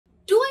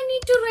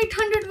need to write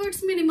 100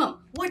 words minimum?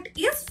 What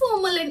is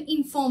formal and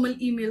informal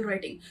email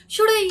writing?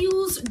 Should I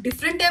use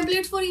different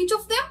templates for each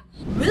of them?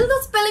 Will the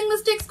spelling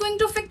mistakes going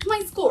to affect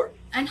my score?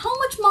 And how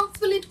much marks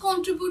will it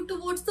contribute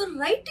towards the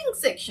writing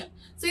section?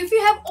 So if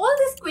you have all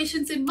these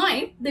questions in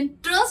mind, then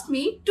trust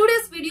me,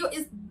 today's video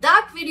is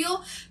that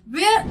video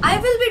where I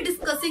will be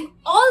discussing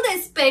all the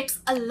aspects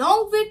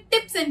along with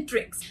tips and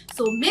tricks.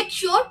 So make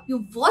sure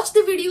you watch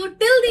the video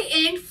till the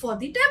end for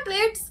the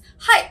templates.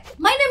 Hi,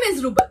 my name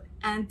is Rubbal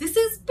and this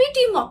is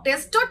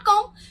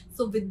ptmocktests.com.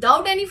 So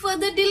without any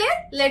further delay,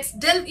 let's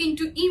delve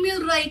into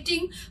email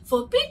writing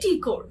for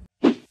PTE Core.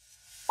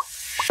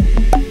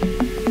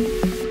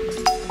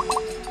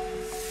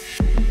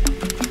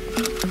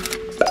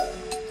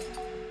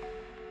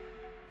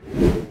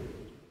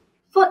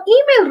 For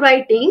email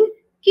writing,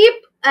 keep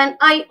an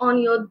eye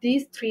on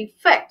these three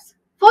facts.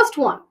 First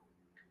one,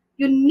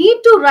 you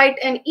need to write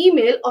an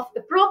email of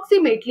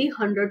approximately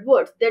 100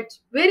 words.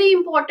 That's very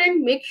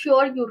important. Make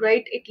sure you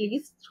write at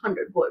least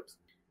 100 words.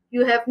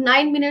 You have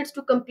 9 minutes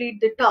to complete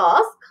the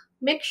task.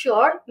 Make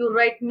sure you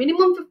write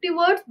minimum 50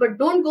 words, but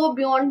don't go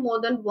beyond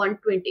more than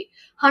 120.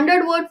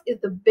 100 words is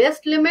the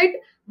best limit,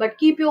 but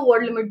keep your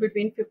word limit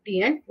between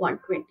 50 and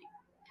 120.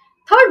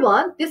 Third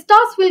one, this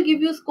task will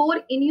give you score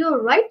in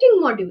your writing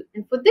module.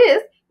 And for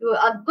this, you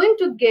are going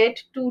to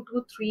get 2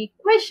 to 3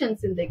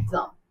 questions in the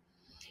exam.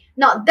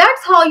 Now,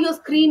 that's how your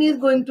screen is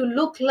going to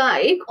look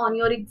like on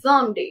your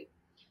exam day.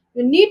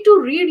 You need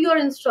to read your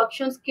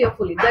instructions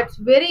carefully. That's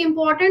very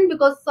important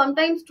because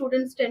sometimes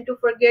students tend to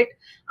forget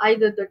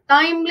either the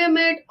time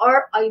limit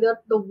or either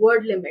the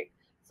word limit.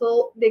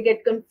 So they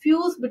get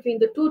confused between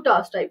the two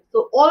task types.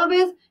 So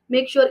always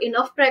make sure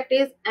enough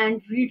practice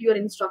and read your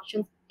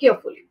instructions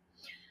carefully.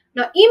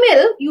 Now,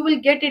 email, you will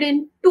get it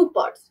in two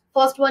parts.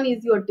 First one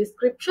is your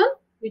description,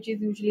 which is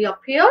usually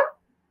up here.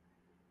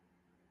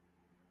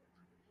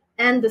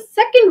 And the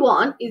second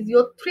one is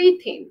your 3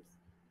 themes.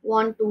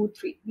 1, 2,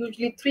 3.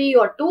 Usually 3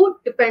 or 2,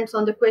 depends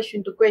on the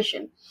question to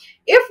question.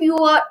 If you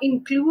are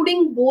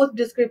including both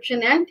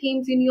description and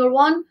themes in your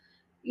one,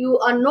 you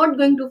are not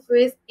going to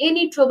face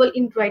any trouble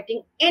in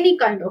writing any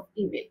kind of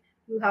email.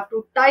 You have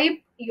to type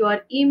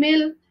your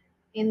email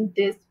in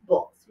this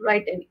box.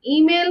 Write an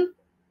email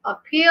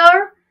up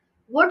here.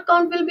 Word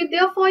count will be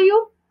there for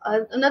you.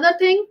 Another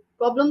thing,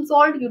 problem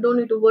solved. You don't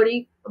need to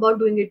worry about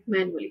doing it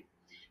manually.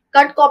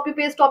 Cut copy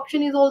paste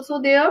option is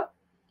also there.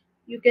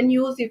 You can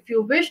use if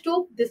you wish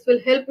to. This will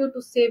help you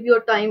to save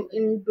your time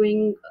in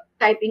doing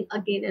typing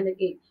again and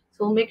again.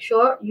 So make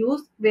sure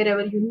use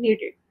wherever you need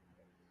it.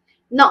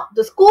 Now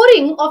the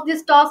scoring of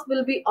this task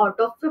will be out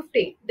of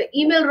 15. The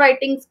email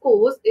writing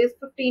scores is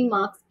 15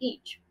 marks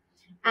each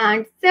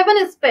and 7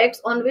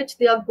 aspects on which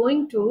they are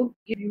going to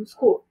give you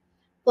score.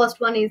 First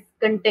one is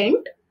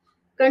content.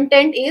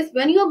 Content is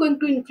when you are going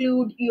to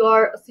include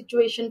your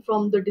situation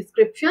from the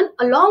description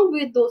along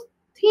with those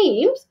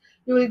themes,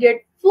 you will get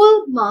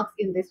full marks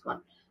in this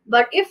one.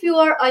 But if you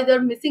are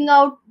either missing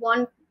out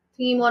one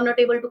theme or not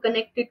able to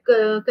connect it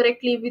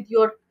correctly with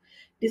your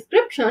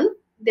description,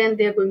 then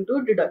they are going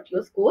to deduct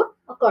your score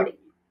accordingly.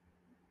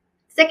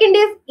 Second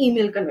is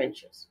email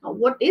conventions. Now,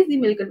 what is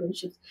email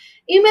conventions?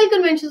 Email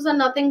conventions are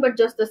nothing but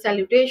just the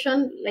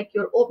salutation, like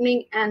your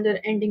opening and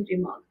the ending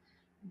remark.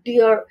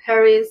 Dear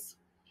Harris,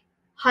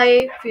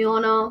 hi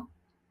Fiona,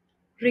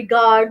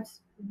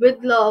 regards, with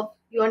love,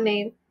 your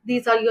name.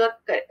 These are your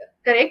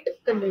correct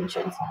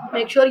conventions.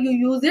 Make sure you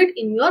use it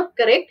in your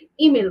correct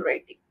email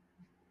writing.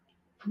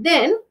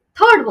 Then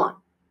third one,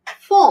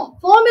 form.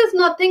 Form is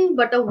nothing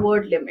but a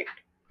word limit.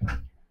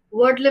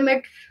 Word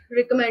limit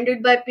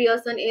recommended by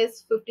Pearson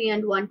is 50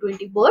 and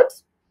 120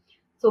 words.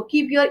 So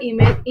keep your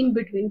email in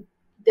between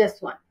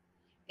this one.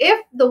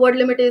 If the word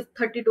limit is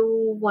 30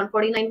 to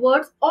 149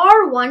 words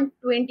or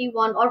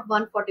 121 or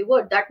 140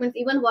 words, that means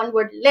even one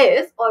word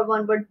less or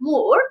one word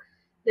more,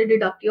 they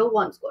deduct your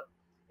 1 score.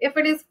 If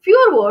it is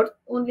fewer words,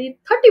 only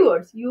 30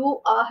 words,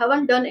 you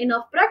haven't done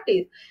enough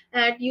practice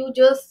and you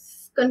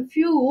just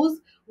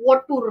confuse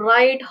what to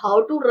write,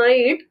 how to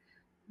write,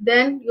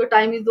 then your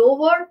time is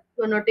over.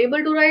 You are not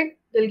able to write,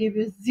 they'll give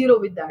you 0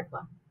 with that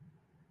one.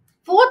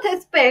 Fourth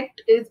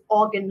aspect is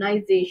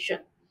organization.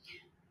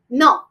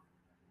 Now,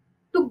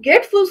 to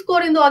get full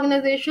score in the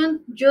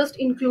organization, just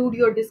include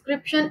your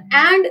description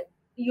and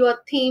your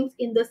themes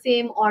in the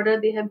same order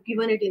they have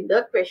given it in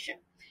the question.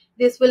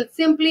 This will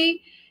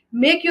simply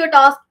make your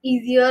task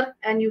easier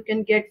and you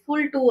can get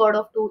full 2 out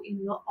of 2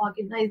 in your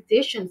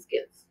organization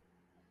skills.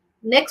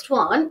 Next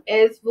one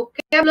is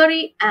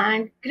vocabulary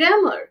and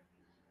grammar.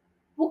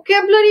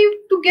 Vocabulary,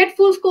 to get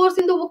full scores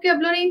in the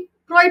vocabulary,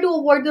 try to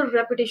avoid the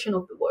repetition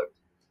of the word.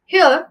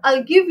 Here,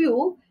 I'll give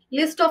you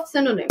list of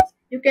synonyms.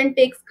 You can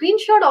take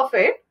screenshot of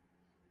it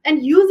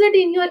and use it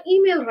in your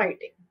email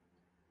writing.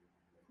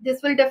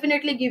 This will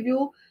definitely give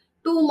you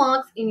 2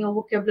 marks in your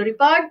vocabulary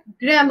part.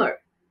 Grammar.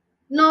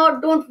 Now,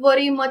 don't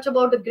worry much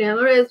about the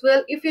grammar as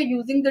well. If you're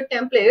using the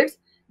templates,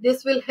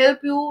 this will help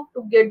you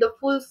to get the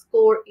full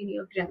score in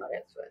your grammar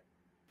as well.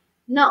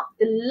 Now,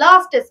 the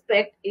last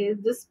aspect is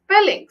the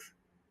spellings.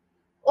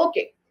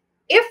 Okay,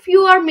 If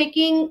you are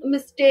making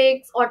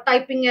mistakes or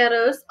typing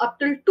errors up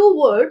till 2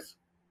 words,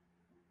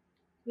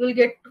 you will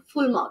get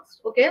full marks.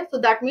 Okay, so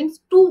that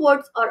means 2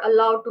 words are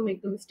allowed to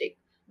make the mistake.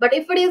 But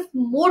if it is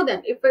more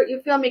than, if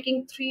you are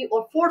making 3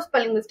 or 4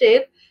 spelling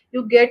mistakes,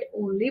 you get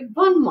only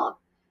 1 mark,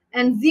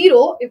 and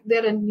 0 if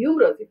there are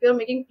numerous. If you are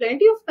making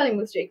plenty of spelling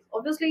mistakes,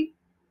 obviously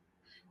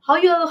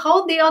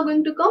how they are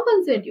going to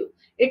compensate you?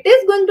 It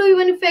is going to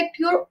even affect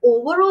your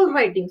overall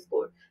writing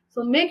score.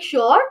 So make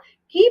sure,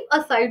 keep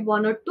aside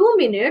 1 or 2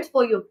 minutes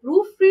for your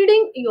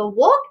proofreading, your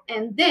work,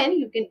 and then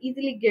you can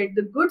easily get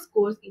the good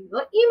scores in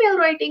your email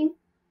writing.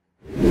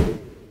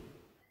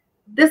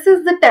 This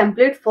is the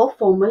template for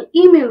formal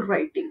email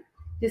writing.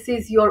 This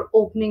is your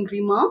opening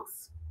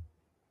remarks.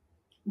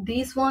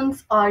 These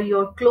ones are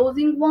your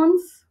closing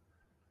ones.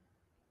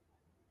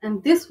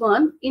 And this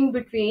one in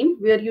between,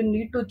 where you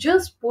need to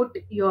just put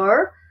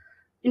your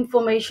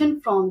information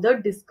from the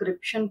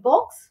description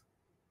box.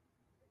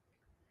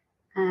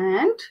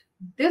 And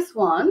this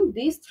one,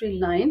 these 3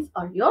 lines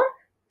are your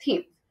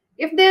themes.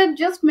 If they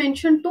just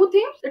mention 2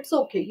 themes, it's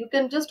okay. You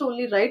can just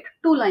only write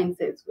 2 lines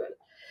as well.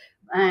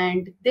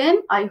 And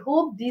then I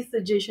hope these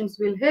suggestions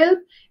will help.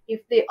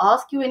 If they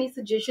ask you any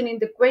suggestion in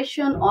the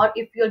question, or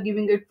if you're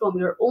giving it from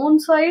your own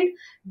side,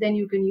 then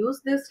you can use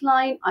this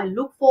line. I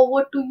look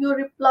forward to your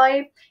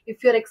reply.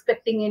 If you're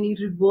expecting any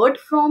reward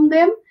from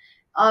them,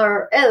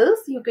 or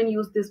else you can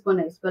use this one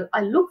as well.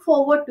 I look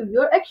forward to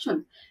your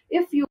actions.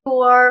 If you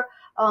are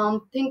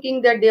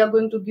thinking that they are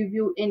going to give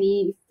you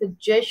any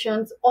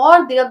suggestions,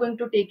 or they are going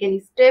to take any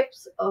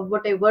steps,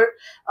 whatever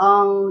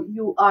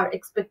you are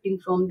expecting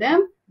from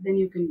them, then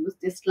you can use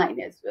this line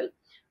as well.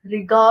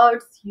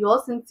 Regards,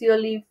 yours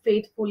sincerely,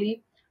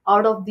 faithfully.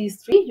 Out of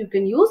these 3, you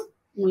can use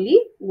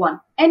only one,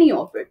 any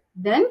of it.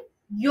 Then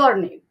your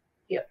name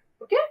here,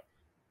 okay?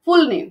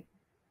 Full name.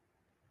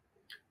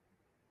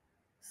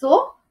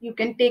 So you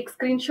can take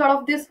screenshot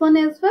of this one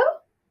as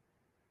well.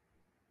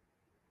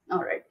 All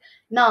right.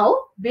 Now,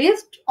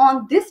 based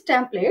on this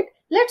template,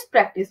 let's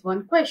practice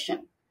one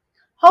question.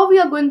 How we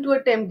are going to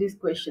attempt this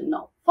question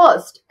now?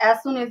 First,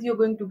 as soon as you're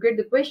going to get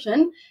the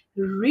question,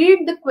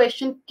 read the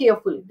question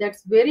carefully.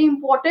 That's very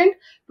important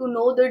to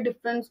know the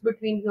difference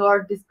between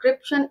your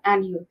description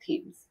and your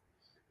themes.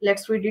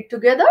 Let's read it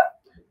together.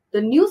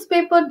 The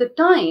newspaper, The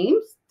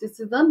Times, this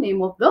is the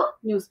name of the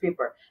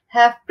newspaper,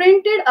 have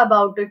printed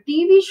about a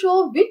TV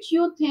show which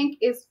you think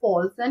is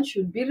false and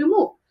should be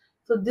removed.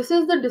 So this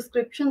is the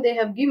description they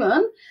have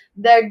given,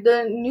 that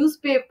the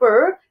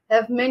newspaper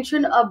have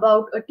mentioned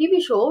about a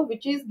TV show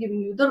which is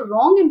giving you the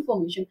wrong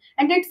information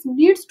and it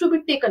needs to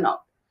be taken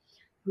out.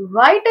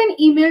 Write an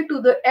email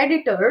to the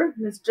editor,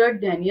 Mr.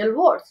 Daniel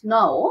Watts.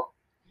 Now,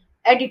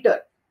 editor.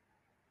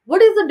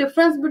 What is the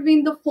difference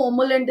between the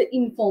formal and the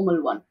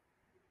informal one?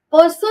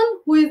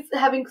 Person who is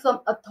having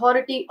some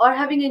authority or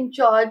having in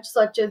charge,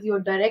 such as your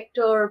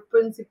director,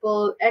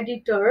 principal,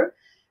 editor.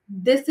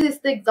 This is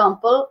the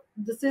example.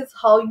 This is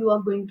how you are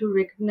going to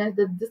recognize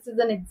that this is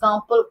an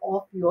example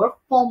of your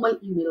formal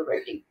email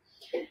writing.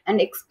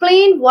 And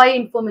explain why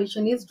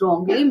information is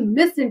wrongly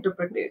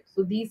misinterpreted.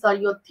 So these are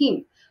your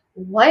themes.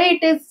 Why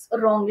it is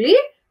wrongly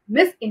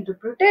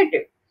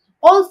misinterpreted.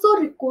 Also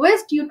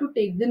request you to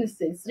take the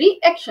necessary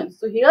actions.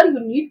 So here you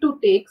need to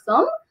take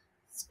some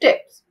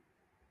steps.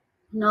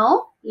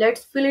 Now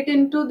let's fill it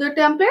into the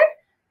template.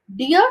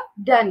 Dear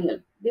Daniel.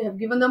 They have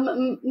given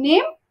the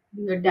name,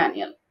 Dear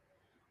Daniel.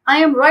 I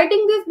am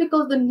writing this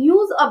because the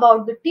news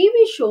about the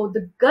TV show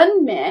The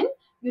Gunman,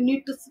 you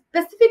need to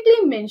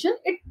specifically mention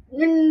it.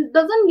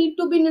 Doesn't need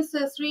to be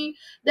necessary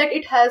that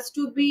it has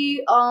to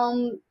be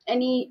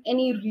any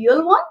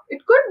real one.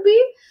 It could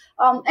be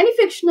any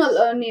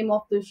fictional name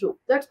of the show.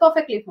 That's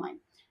perfectly fine.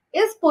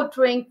 Is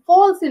portraying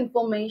false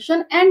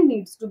information and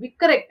needs to be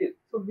corrected.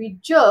 So we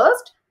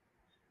just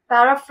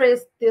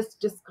paraphrase this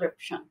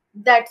description.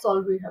 That's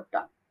all we have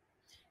done.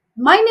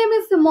 My name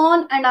is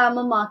Simon and I am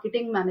a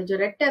marketing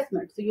manager at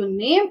Testmed. So your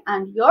name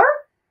and your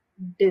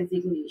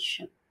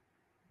designation.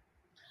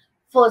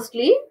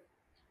 Firstly,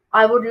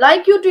 I would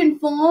like you to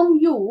inform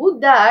you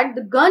that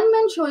the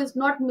Gunman show is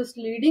not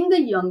misleading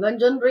the younger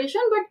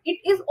generation, but it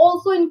is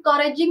also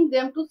encouraging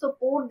them to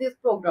support this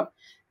program,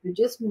 which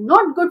is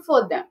not good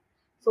for them.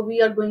 So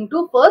we are going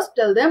to first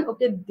tell them,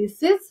 okay,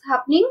 this is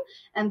happening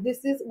and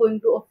this is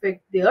going to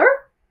affect their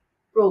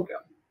program.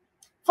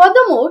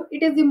 Furthermore,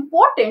 it is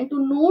important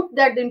to note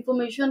that the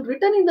information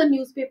written in the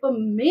newspaper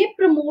may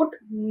promote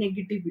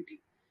negativity.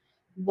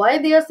 Why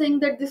they are saying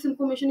that this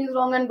information is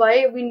wrong and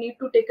why we need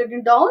to take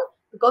it down?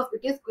 Because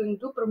it is going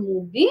to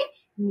promote the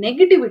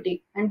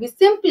negativity and we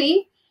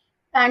simply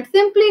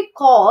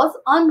cause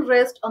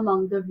unrest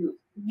among the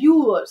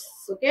viewers.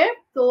 Okay,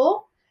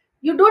 so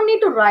you don't need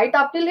to write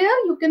up till here.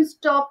 You can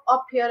stop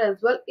up here as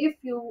well. If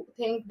you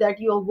think that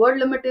your word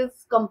limit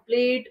is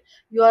complete,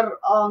 you are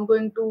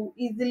going to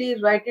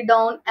easily write it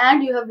down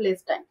and you have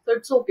less time. So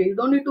it's okay. You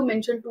don't need to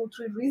mention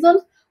 2-3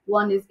 reasons.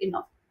 One is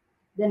enough.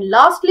 Then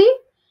lastly,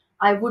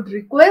 I would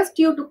request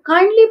you to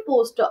kindly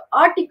post an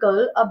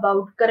article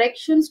about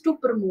corrections to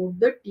promote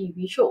the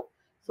TV show.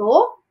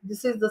 So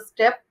this is the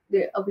step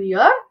we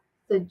are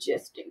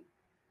suggesting.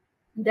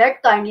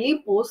 that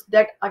kindly post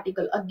that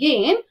article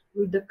again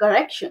with the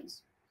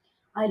corrections.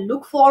 I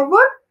look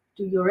forward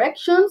to your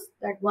actions.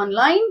 That one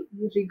line,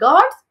 with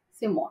regards,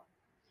 Simon.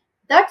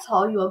 That's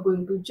how you are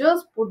going to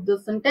just put the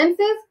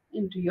sentences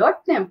into your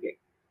template.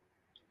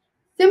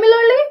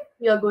 Similarly,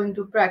 we are going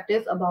to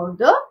practice about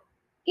the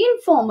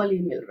informal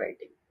email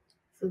writing.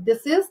 So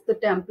this is the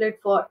template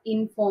for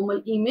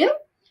informal email.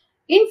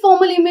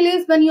 Informal email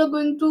is when you're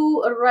going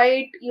to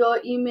write your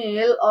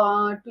email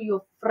to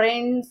your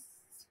friends,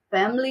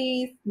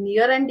 families,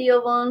 near and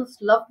dear ones,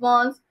 loved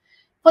ones.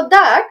 For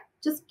that,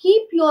 just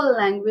keep your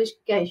language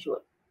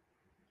casual.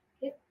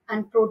 Okay?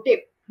 And pro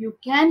tip, you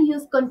can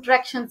use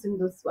contractions in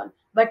this one,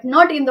 but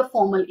not in the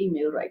formal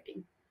email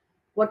writing.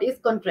 What is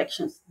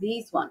contractions?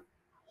 These one.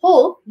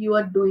 Hope you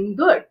are doing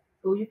good.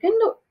 So you can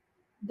do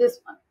this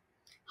one.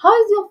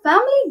 How is your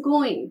family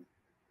going?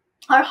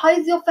 Or how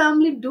is your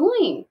family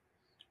doing?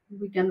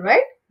 We can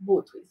write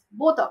both ways.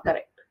 Both are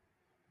correct.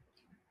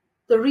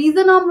 The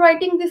reason I'm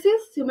writing this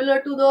is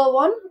similar to the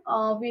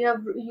one we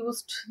have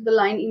used the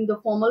line in the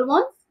formal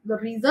ones. The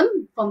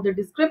reason from the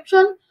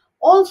description.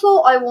 Also,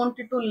 I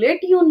wanted to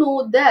let you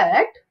know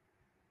that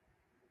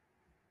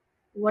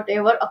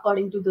whatever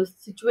according to the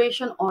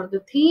situation or the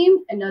theme.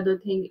 Another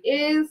thing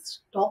is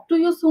talk to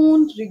you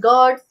soon.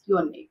 Regards,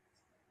 your name.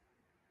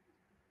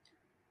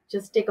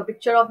 Just take a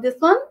picture of this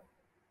one.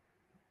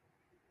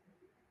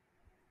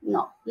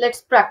 Now,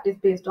 let's practice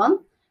based on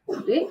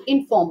the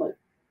informal.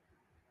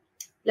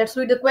 Let's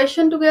read the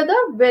question together.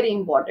 Very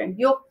important.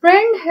 Your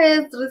friend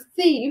has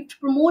received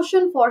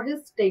promotion for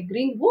his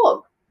staggering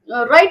work.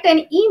 Write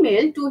an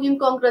email to him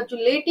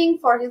congratulating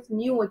for his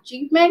new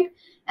achievement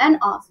and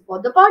ask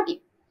for the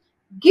party.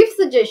 Give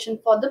suggestion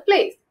for the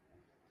place.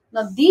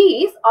 Now,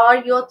 these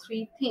are your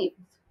three themes.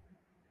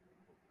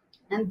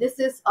 And this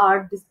is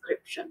our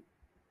description.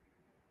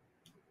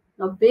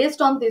 Now,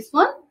 based on this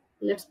one,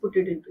 let's put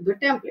it into the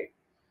template.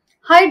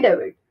 Hi,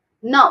 David.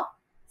 Now,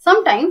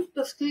 sometimes,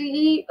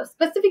 specifically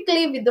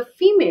with the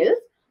females,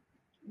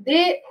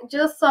 they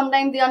just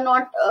sometimes they are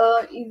not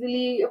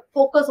easily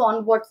focus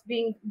on what's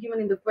being given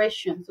in the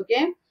questions.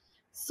 Okay,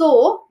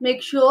 so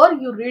make sure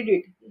you read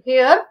it.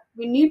 Here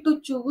we need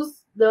to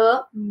choose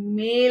the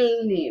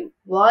male name.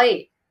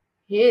 Why?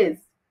 His,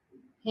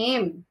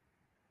 him,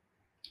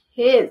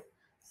 his.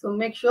 So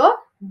make sure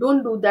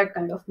don't do that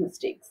kind of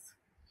mistakes.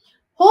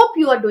 Hope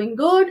you are doing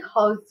good.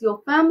 How's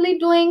your family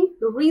doing?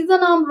 The reason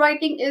I'm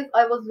writing is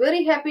I was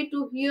very happy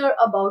to hear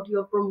about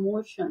your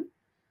promotion.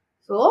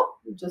 So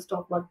we just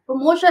talk about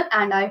promotion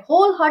and I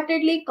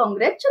wholeheartedly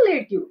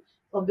congratulate you.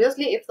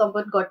 Obviously, if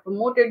someone got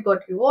promoted, got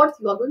rewards,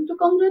 you are going to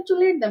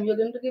congratulate them. You're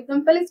going to give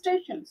them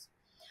felicitations.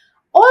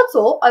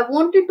 Also, I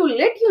wanted to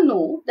let you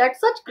know that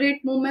such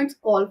great moments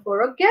call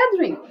for a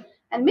gathering.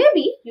 And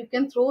maybe you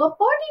can throw a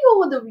party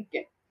over the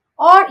weekend.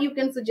 Or you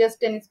can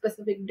suggest any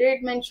specific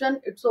date mentioned.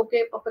 It's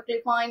okay,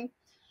 perfectly fine.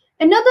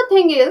 Another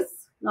thing is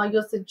now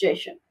your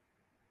suggestion.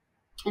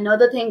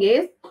 Another thing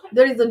is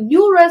there is a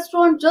new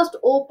restaurant just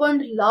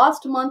opened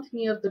last month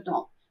near the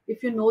town.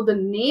 If you know the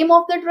name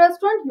of that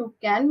restaurant, you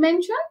can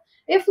mention.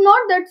 If not,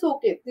 that's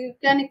okay. You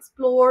can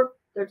explore.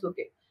 That's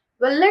okay.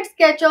 Well, let's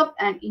catch up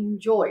and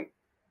enjoy.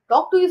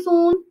 Talk to you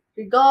soon.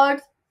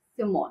 Regards,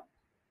 Simon.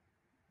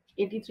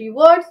 83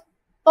 words,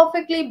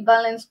 perfectly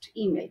balanced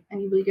email,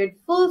 and you will get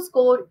full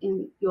score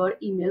in your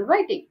email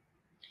writing.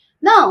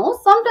 Now,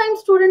 sometimes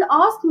students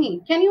ask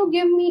me, can you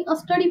give me a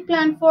study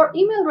plan for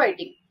email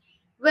writing?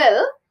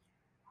 Well,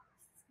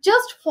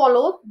 just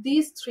follow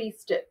these three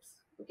steps.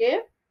 Okay.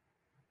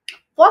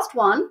 First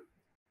one,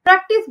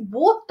 practice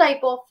both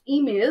type of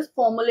emails,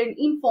 formal and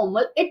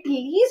informal, at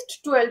least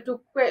 12 to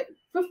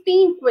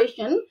 15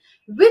 questions,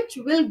 which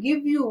will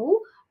give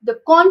you the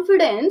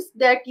confidence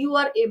that you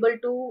are able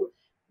to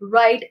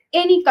write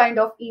any kind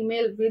of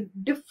email with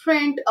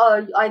different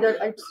either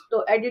it's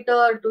to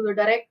editor, to the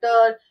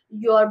director,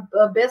 your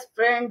best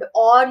friend,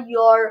 or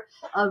your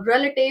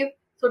relative.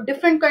 So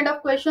different kind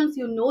of questions.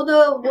 You know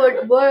the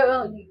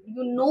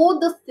you know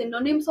the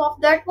synonyms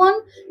of that one.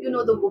 You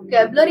know the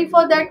vocabulary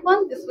for that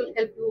one. This will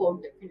help you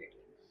out definitely.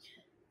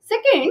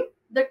 Second,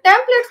 the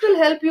templates will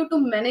help you to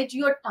manage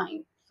your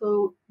time.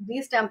 So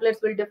these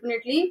templates will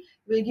definitely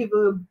will give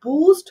you a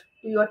boost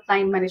to your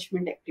time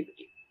management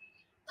activity.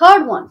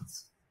 Third one,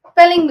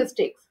 spelling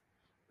mistakes.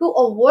 To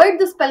avoid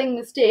the spelling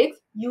mistakes,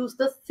 use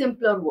the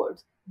simpler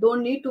words.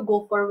 Don't need to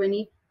go for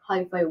any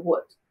high-fi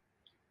words.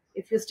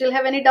 If you still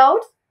have any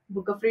doubts,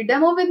 book a free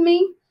demo with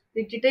me.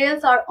 The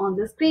details are on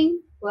the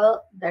screen.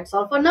 Well, that's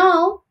all for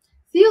now.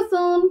 See you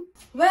soon.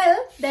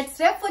 Well, that's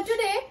wrap for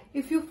today.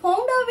 If you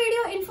found our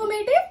video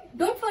informative,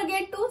 don't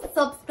forget to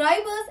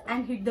subscribe us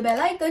and hit the bell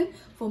icon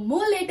for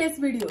more latest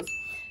videos.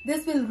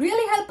 This will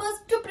really help us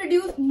to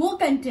produce more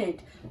content.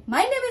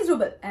 My name is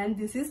Rubbal and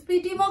this is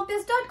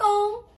PTEmockTest.com.